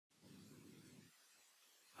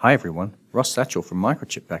Hi everyone, Ross Satchell from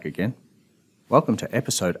Microchip back again. Welcome to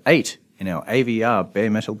episode 8 in our AVR bare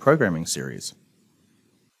metal programming series.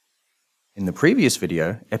 In the previous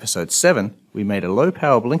video, episode 7, we made a low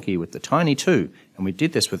power blinky with the Tiny 2, and we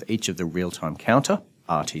did this with each of the real-time counter,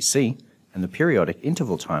 RTC, and the periodic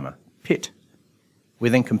interval timer, PIT. We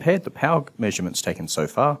then compared the power measurements taken so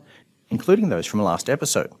far, including those from last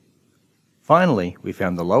episode. Finally, we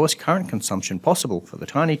found the lowest current consumption possible for the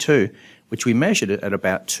Tiny 2, which we measured it at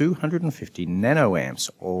about 250 nanoamps,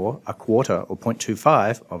 or a quarter or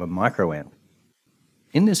 0.25 of a microamp.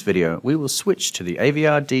 In this video, we will switch to the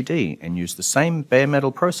AVR DD and use the same bare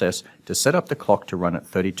metal process to set up the clock to run at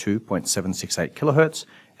 32.768 kHz,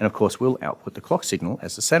 and of course we'll output the clock signal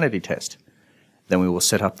as a sanity test. Then we will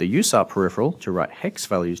set up the USART peripheral to write hex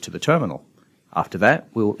values to the terminal. After that,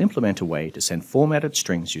 we will implement a way to send formatted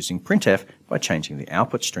strings using printf by changing the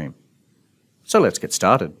output stream. So let's get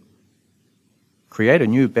started. Create a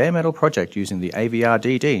new bare metal project using the AVR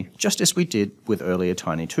DD, just as we did with earlier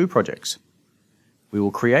Tiny 2 projects. We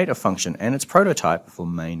will create a function and its prototype for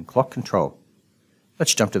main clock control.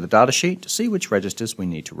 Let's jump to the datasheet to see which registers we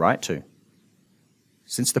need to write to.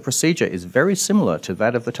 Since the procedure is very similar to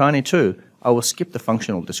that of the Tiny 2, I will skip the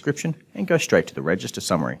functional description and go straight to the register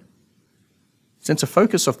summary. Since a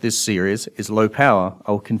focus of this series is low power,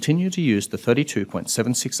 I will continue to use the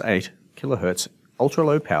 32.768 kHz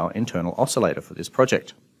ultra-low power internal oscillator for this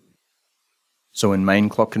project. So in main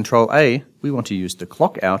clock control A, we want to use the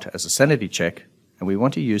clock out as a sanity check, and we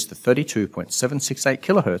want to use the 32.768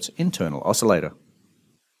 kHz internal oscillator.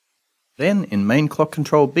 Then in main clock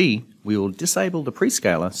control B, we will disable the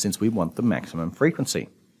prescaler since we want the maximum frequency.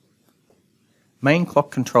 Main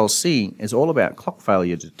clock control C is all about clock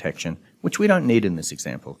failure detection, which we don't need in this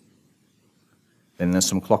example. Then there's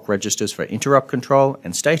some clock registers for interrupt control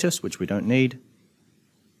and status, which we don't need.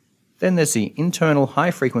 Then there's the internal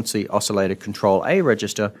high-frequency oscillator control A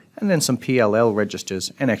register, and then some PLL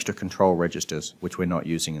registers and extra control registers, which we're not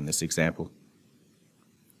using in this example.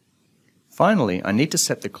 Finally, I need to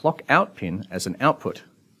set the clock out pin as an output,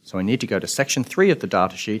 so I need to go to section 3 of the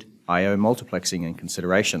datasheet, I/O multiplexing and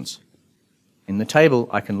considerations. In the table,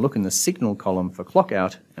 I can look in the signal column for clock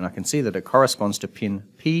out, and I can see that it corresponds to pin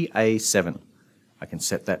PA7. I can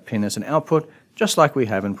set that pin as an output, just like we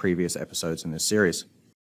have in previous episodes in this series.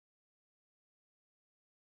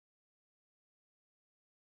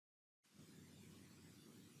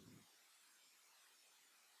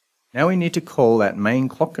 Now we need to call that main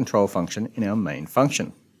clock control function in our main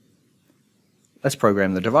function. Let's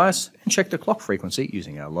program the device and check the clock frequency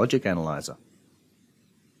using our logic analyzer.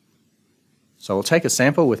 So I'll take a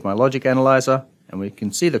sample with my logic analyzer, and we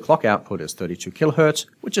can see the clock output is 32 kHz,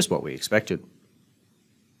 which is what we expected.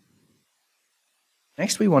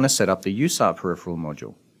 Next we want to set up the USART peripheral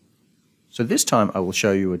module. So this time I will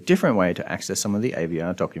show you a different way to access some of the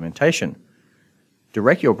AVR documentation.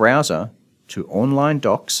 Direct your browser to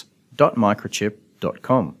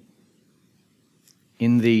onlinedocs.microchip.com.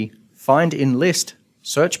 In the Find in List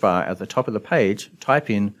search bar at the top of the page,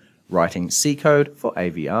 type in Writing C code for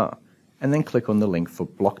AVR, and then click on the link for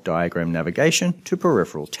block diagram navigation to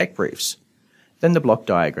peripheral tech briefs, then the block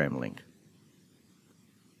diagram link.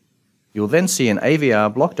 You'll then see an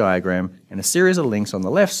AVR block diagram and a series of links on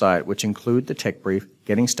the left side which include the tech brief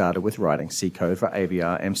Getting Started With Writing C Code for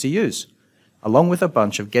AVR MCUs, along with a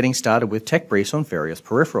bunch of Getting Started With tech briefs on various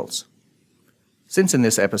peripherals. Since in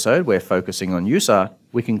this episode we're focusing on USART,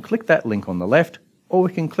 we can click that link on the left, or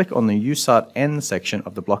we can click on the USART N section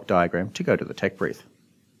of the block diagram to go to the tech brief.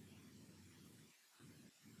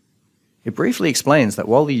 It briefly explains that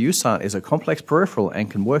while the USART is a complex peripheral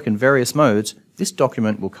and can work in various modes, this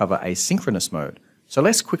document will cover asynchronous mode. So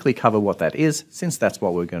let's quickly cover what that is, since that's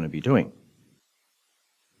what we're going to be doing.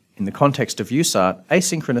 In the context of USART,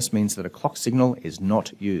 asynchronous means that a clock signal is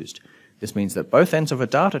not used. This means that both ends of a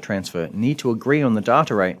data transfer need to agree on the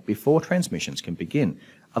data rate before transmissions can begin,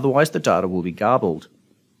 otherwise the data will be garbled.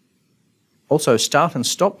 Also, start and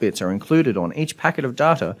stop bits are included on each packet of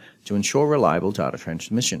data to ensure reliable data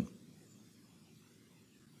transmission.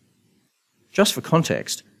 Just for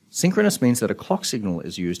context, synchronous means that a clock signal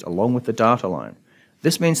is used along with the data line.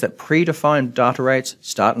 This means that predefined data rates,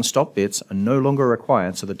 start and stop bits, are no longer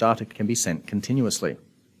required so the data can be sent continuously.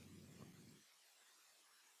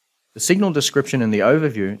 The signal description in the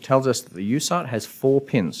overview tells us that the USART has 4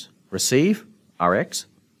 pins: receive, RX,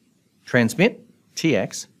 transmit,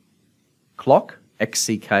 TX, clock,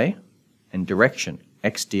 XCK, and direction,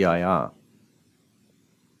 XDIR.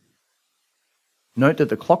 Note that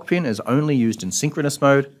the clock pin is only used in synchronous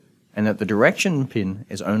mode, and that the direction pin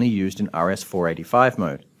is only used in RS-485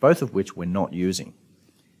 mode, both of which we're not using.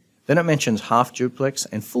 Then it mentions half duplex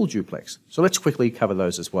and full duplex, so let's quickly cover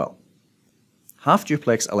those as well. Half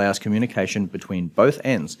duplex allows communication between both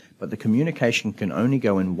ends, but the communication can only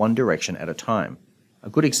go in one direction at a time. A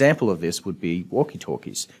good example of this would be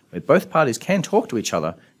walkie-talkies, where both parties can talk to each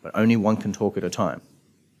other, but only one can talk at a time.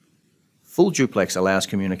 Full duplex allows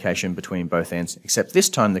communication between both ends, except this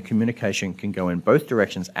time the communication can go in both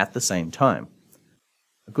directions at the same time.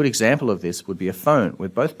 A good example of this would be a phone, where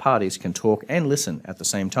both parties can talk and listen at the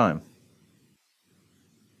same time.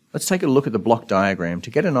 Let's take a look at the block diagram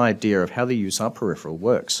to get an idea of how the USART peripheral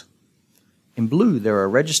works. In blue, there are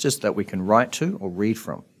registers that we can write to or read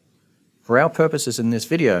from. For our purposes in this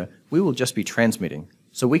video, we will just be transmitting,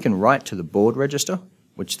 so we can write to the Baud register,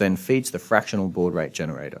 which then feeds the fractional baud rate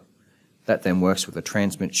generator. That then works with the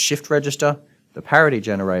transmit shift register, the parity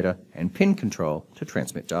generator, and pin control to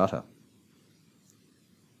transmit data.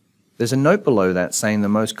 There's a note below that saying the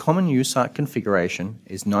most common USART configuration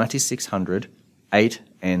is 9600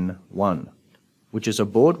 8N1, which is a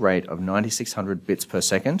baud rate of 9600 bits per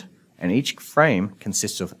second, and each frame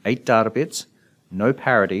consists of 8 data bits, no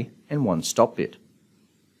parity, and 1 stop bit.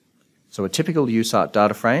 So a typical USART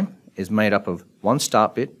data frame is made up of 1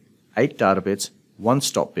 start bit, 8 data bits, 1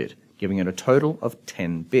 stop bit, giving it a total of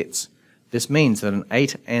 10 bits. This means that an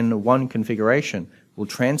 8N1 configuration will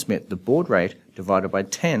transmit the baud rate divided by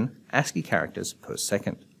 10 ASCII characters per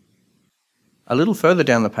second. A little further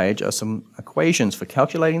down the page are some equations for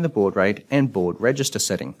calculating the baud rate and baud register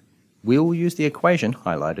setting. We will use the equation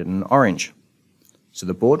highlighted in orange. So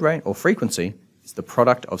the baud rate or frequency is the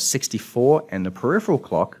product of 64 and the peripheral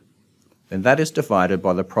clock, then that is divided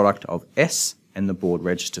by the product of S and the baud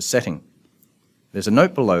register setting. There's a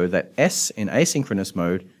note below that S in asynchronous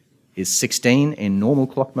mode is 16 in normal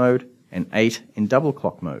clock mode and 8 in double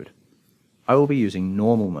clock mode. I will be using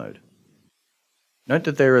normal mode. Note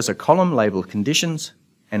that there is a column labeled conditions,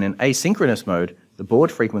 and in asynchronous mode, the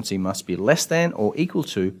baud frequency must be less than or equal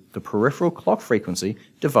to the peripheral clock frequency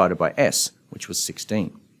divided by S, which was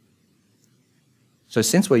 16. So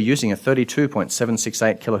since we're using a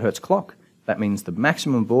 32.768 kHz clock, that means the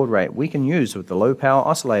maximum baud rate we can use with the low power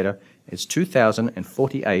oscillator is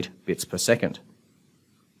 2048 bits per second.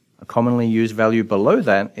 A commonly used value below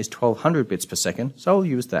that is 1200 bits per second, so I'll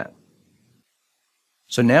use that.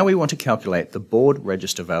 So now we want to calculate the baud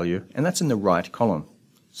register value, and that's in the right column.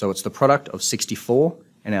 So it's the product of 64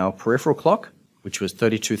 and our peripheral clock, which was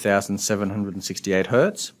 32,768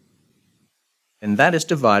 Hz. And that is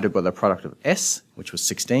divided by the product of S, which was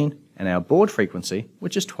 16, and our baud frequency,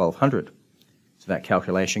 which is 1200. So that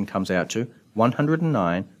calculation comes out to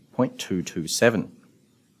 109.227.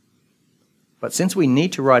 But since we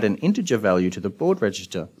need to write an integer value to the baud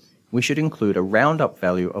register, we should include a roundup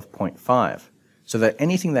value of 0.5. So that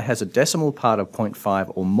anything that has a decimal part of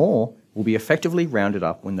 0.5 or more will be effectively rounded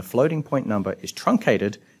up when the floating point number is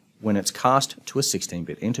truncated when it's cast to a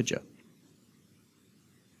 16-bit integer.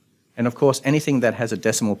 And of course, anything that has a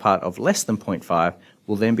decimal part of less than 0.5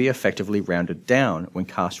 will then be effectively rounded down when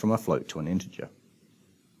cast from a float to an integer.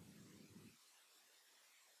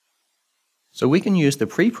 So we can use the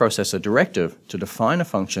preprocessor directive to define a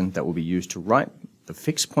function that will be used to write the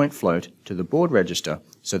fixed point float to the baud register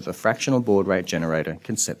so that the fractional baud rate generator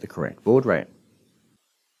can set the correct baud rate.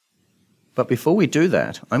 But before we do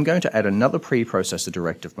that, I'm going to add another preprocessor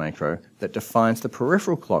directive macro that defines the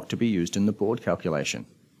peripheral clock to be used in the baud calculation.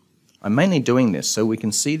 I'm mainly doing this so we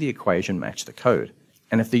can see the equation match the code,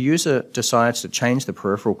 and if the user decides to change the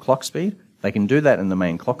peripheral clock speed, they can do that in the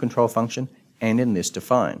main clock control function and in this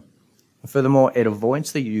define. Furthermore, it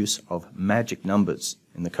avoids the use of magic numbers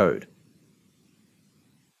in the code.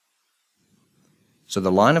 So the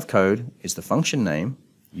line of code is the function name,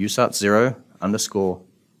 USART 0 underscore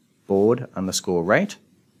baud underscore rate,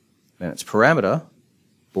 then its parameter,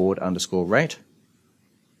 baud underscore rate,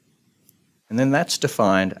 and then that's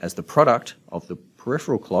defined as the product of the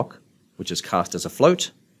peripheral clock, which is cast as a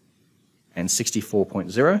float, and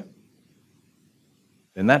 64.0.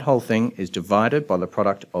 Then that whole thing is divided by the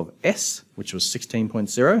product of S, which was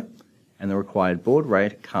 16.0, and the required baud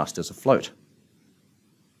rate cast as a float.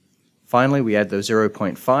 Finally, we add the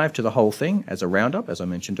 0.5 to the whole thing as a roundup, as I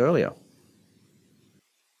mentioned earlier.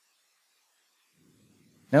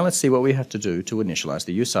 Now let's see what we have to do to initialize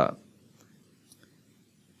the USART.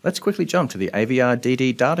 Let's quickly jump to the AVR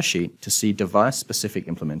DD datasheet to see device-specific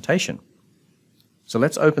implementation. So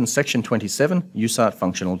let's open section 27, USART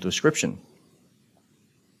functional description.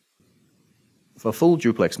 For full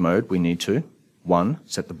duplex mode, we need to 1.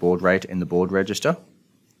 Set the baud rate in the baud register.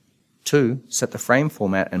 2. Set the frame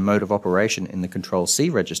format and mode of operation in the Control C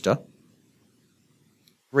register.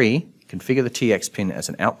 3. Configure the TX pin as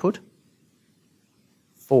an output.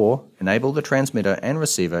 4 enable the transmitter and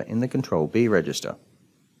receiver in the control B register.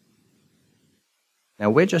 Now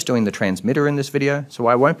we're just doing the transmitter in this video, so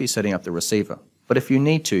I won't be setting up the receiver, but if you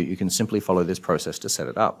need to, you can simply follow this process to set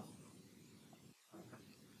it up.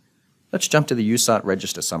 Let's jump to the USART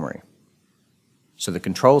register summary. So the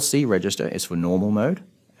control C register is for normal mode,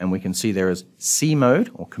 and we can see there is C mode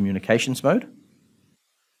or communications mode.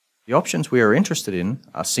 The options we are interested in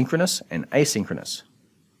are synchronous and asynchronous.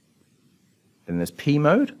 Then there's P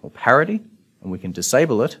mode or parity, and we can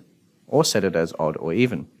disable it or set it as odd or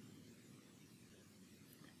even.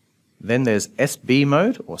 Then there's SB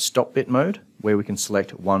mode or stop bit mode, where we can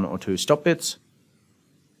select 1 or 2 stop bits.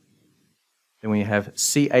 Then we have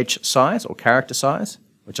CH size or character size,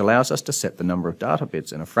 which allows us to set the number of data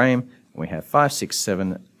bits in a frame. And we have 5, 6,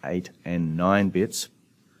 7, 8, and 9 bits,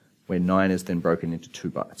 where 9 is then broken into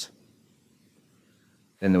 2 bytes.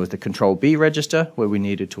 Then there was the control B register, where we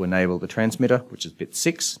needed to enable the transmitter, which is bit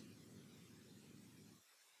 6.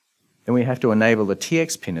 Then we have to enable the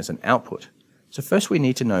TX pin as an output. So first we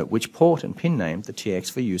need to know which port and pin name the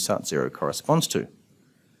TX for USART 0 corresponds to.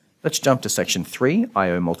 Let's jump to section 3,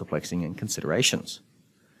 I/O multiplexing and considerations.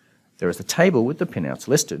 There is a table with the pinouts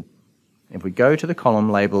listed. If we go to the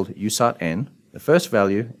column labeled USART N, the first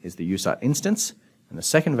value is the USART instance, and the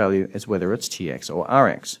second value is whether it's TX or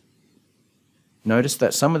RX. Notice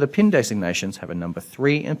that some of the pin designations have a number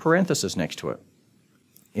 3 in parentheses next to it.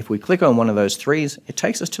 If we click on one of those 3s, it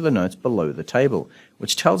takes us to the notes below the table,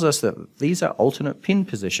 which tells us that these are alternate pin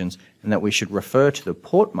positions and that we should refer to the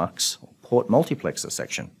port mux or port multiplexer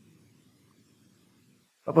section.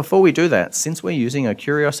 But before we do that, since we're using a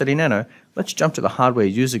Curiosity Nano, let's jump to the hardware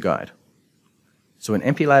user guide. So in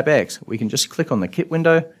MPLAB X, we can just click on the kit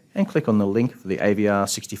window and click on the link for the AVR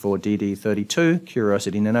 64DD32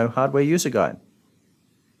 Curiosity Nano hardware user guide.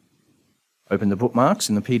 Open the bookmarks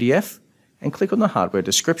in the PDF and click on the hardware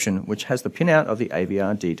description, which has the pinout of the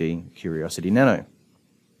AVR DD Curiosity Nano.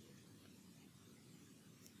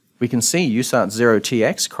 We can see USART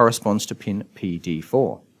 0TX corresponds to pin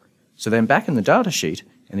PD4. So then back in the datasheet,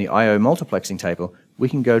 in the I/O multiplexing table, we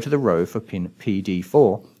can go to the row for pin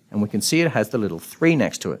PD4, and we can see it has the little 3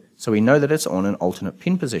 next to it, so we know that it's on an alternate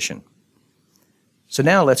pin position. So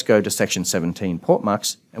now let's go to section 17, port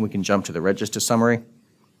mux, and we can jump to the register summary.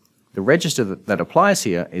 The register that applies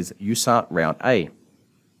here is USART route A.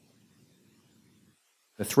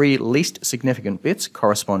 The 3 least significant bits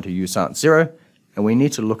correspond to USART 0, and we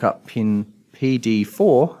need to look up pin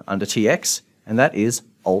PD4 under TX, and that is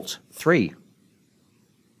Alt 3.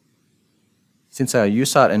 Since our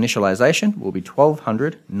USART initialization will be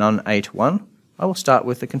 1200 none 81, I will start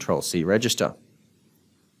with the control C register.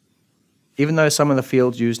 Even though some of the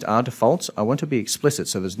fields used are defaults, I want to be explicit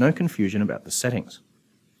so there's no confusion about the settings.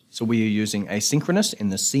 So we are using asynchronous in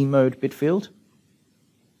the C mode bit field.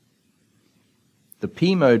 The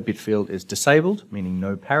P mode bit field is disabled, meaning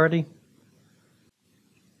no parity.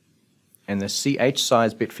 And the CH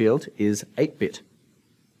size bit field is 8-bit.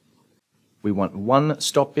 We want 1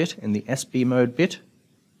 stop bit in the SB mode bit.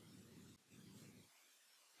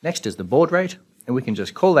 Next is the baud rate, and we can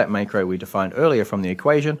just call that macro we defined earlier from the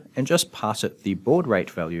equation and just pass it the baud rate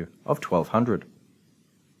value of 1200.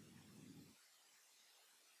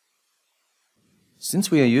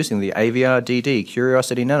 Since we are using the AVR DD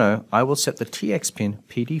Curiosity Nano, I will set the TX pin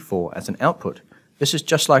PD4 as an output. This is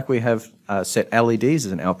just like we have set LEDs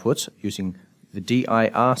as an output using the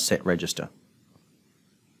DIR set register.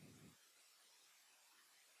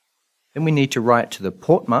 Then we need to write to the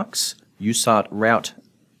port mux USART route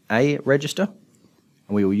A register,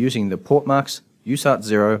 and we were using the port mux USART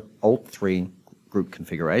 0 Alt 3 group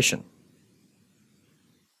configuration.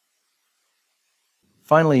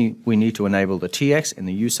 Finally, we need to enable the TX in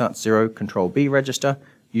the USART 0 control B register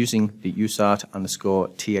using the USART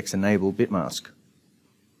 _TX enable bitmask.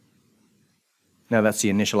 Now that's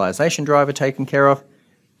the initialization driver taken care of,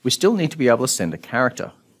 we still need to be able to send a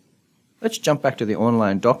character. Let's jump back to the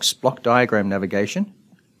online docs block diagram navigation,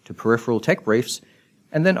 to peripheral tech briefs,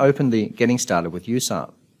 and then open the Getting Started with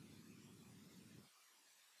USART.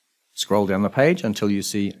 Scroll down the page until you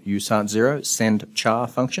see USART 0 send char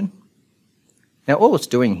function. Now all it's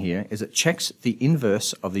doing here is it checks the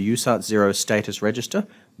inverse of the USART 0 status register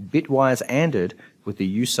bitwise ANDed with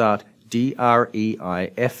the USART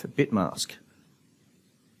DREIF bitmask.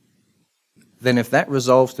 Then if that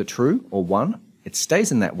resolves to true or 1, it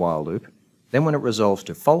stays in that while loop. Then when it resolves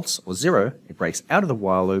to false or 0, it breaks out of the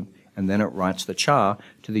while loop and then it writes the char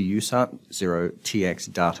to the USART 0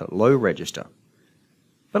 TX data low register.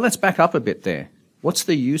 But let's back up a bit there. What's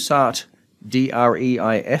the USART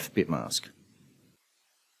DREIF bitmask?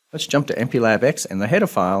 Let's jump to MPLAB X and the header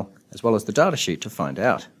file as well as the datasheet to find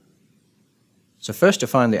out. So first to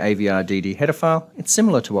find the AVR DD header file, it's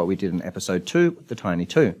similar to what we did in episode 2 with the tiny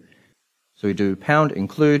 2. So we do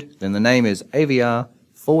 #include, then the name is AVR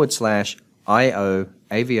 /IO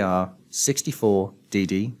AVR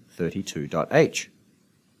 64DD32.h.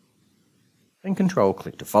 Then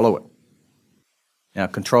Control-click to follow it. Now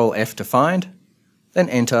Control-F to find, then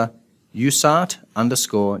enter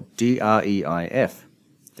USART_DREIF.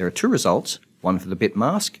 There are two results, one for the bit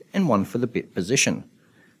mask and one for the bit position.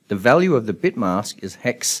 The value of the bit mask is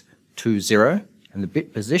hex 20 and the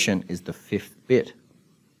bit position is the 5th bit.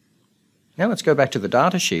 Now let's go back to the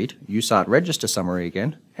datasheet, USART register summary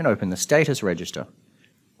again, and open the status register.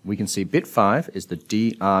 We can see bit 5 is the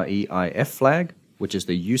DREIF flag, which is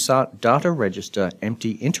the USART data register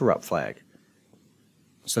empty interrupt flag.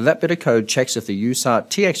 So that bit of code checks if the USART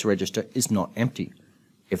TX register is not empty.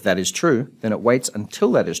 If that is true, then it waits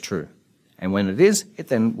until that is true. And when it is, it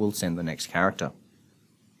then will send the next character.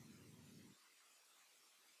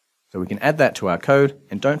 So we can add that to our code,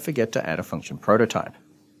 and don't forget to add a function prototype.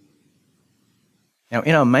 Now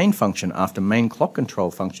in our main function after main clock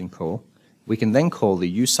control function call, we can then call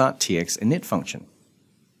the USART TX init function.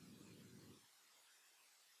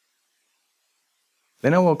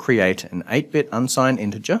 Then I will create an 8-bit unsigned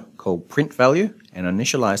integer called print value and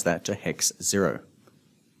initialize that to hex 0.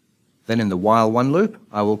 Then in the while one loop,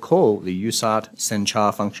 I will call the USART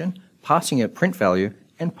sendChar function, passing it print value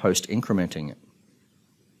and post incrementing it.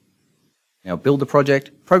 Now build the project,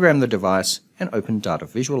 program the device, and open Data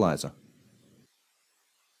Visualizer.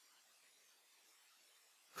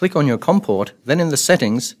 Click on your COM port, then in the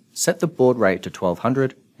settings, set the baud rate to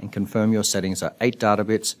 1200 and confirm your settings are 8 data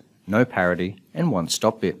bits, no parity, and 1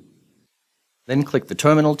 stop bit. Then click the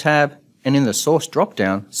Terminal tab, and in the Source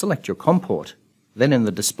drop-down, select your COM port. Then in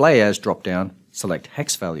the Display As drop-down, select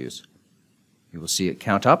hex values. You will see it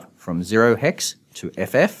count up from 0 hex to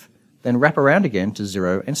FF, then wrap around again to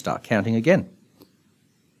 0 and start counting again.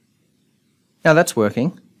 Now that's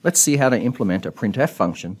working. Let's see how to implement a printf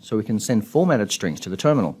function so we can send formatted strings to the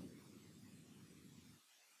terminal.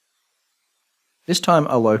 This time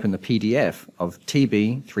I'll open the PDF of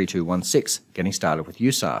TB3216, Getting Started with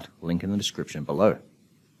USART, link in the description below.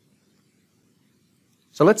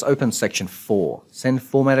 So let's open section 4, Send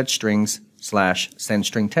Formatted Strings / Send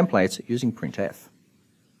String Templates using printf.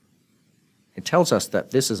 It tells us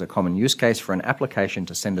that this is a common use case for an application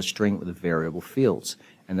to send a string with variable fields,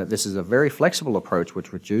 and that this is a very flexible approach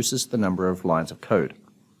which reduces the number of lines of code.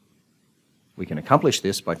 We can accomplish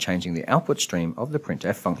this by changing the output stream of the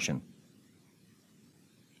printf function.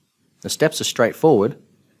 The steps are straightforward.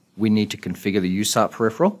 We need to configure the USART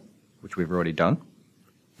peripheral, which we've already done,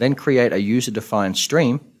 then create a user-defined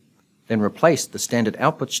stream, then replace the standard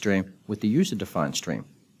output stream with the user-defined stream.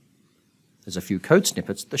 There's a few code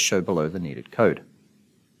snippets that show below the needed code.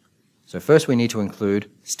 So first we need to include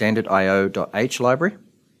standard io.h library.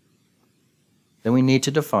 Then we need to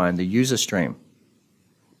define the user stream.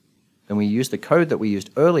 Then we use the code that we used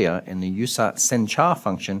earlier in the USART sendChar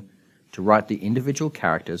function to write the individual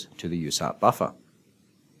characters to the USART buffer.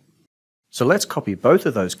 So let's copy both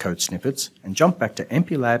of those code snippets and jump back to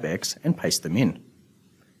MPLAB X and paste them in.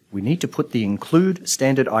 We need to put the include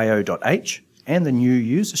standard io.h and the new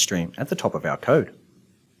user stream at the top of our code.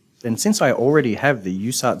 Then since I already have the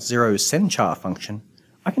USART 0 sendChar function,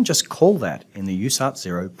 I can just call that in the USART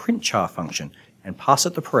 0 printChar function and pass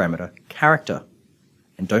it the parameter character.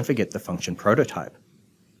 And don't forget the function prototype.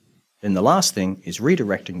 Then the last thing is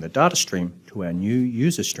redirecting the data stream to our new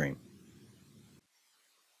user stream.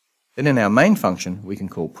 Then in our main function we can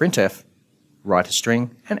call printf, write a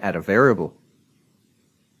string, and add a variable.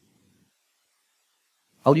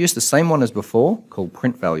 I'll use the same one as before, called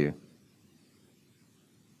print value.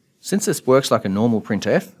 Since this works like a normal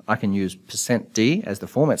printf, I can use %d as the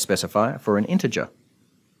format specifier for an integer.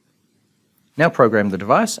 Now program the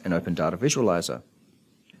device and open Data Visualizer.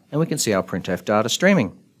 And we can see our printf data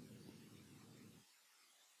streaming.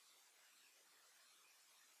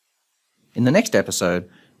 In the next episode,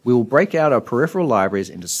 we will break out our peripheral libraries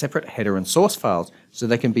into separate header and source files so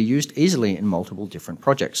they can be used easily in multiple different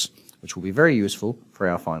projects, which will be very useful for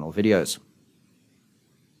our final videos.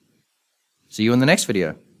 See you in the next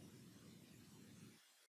video.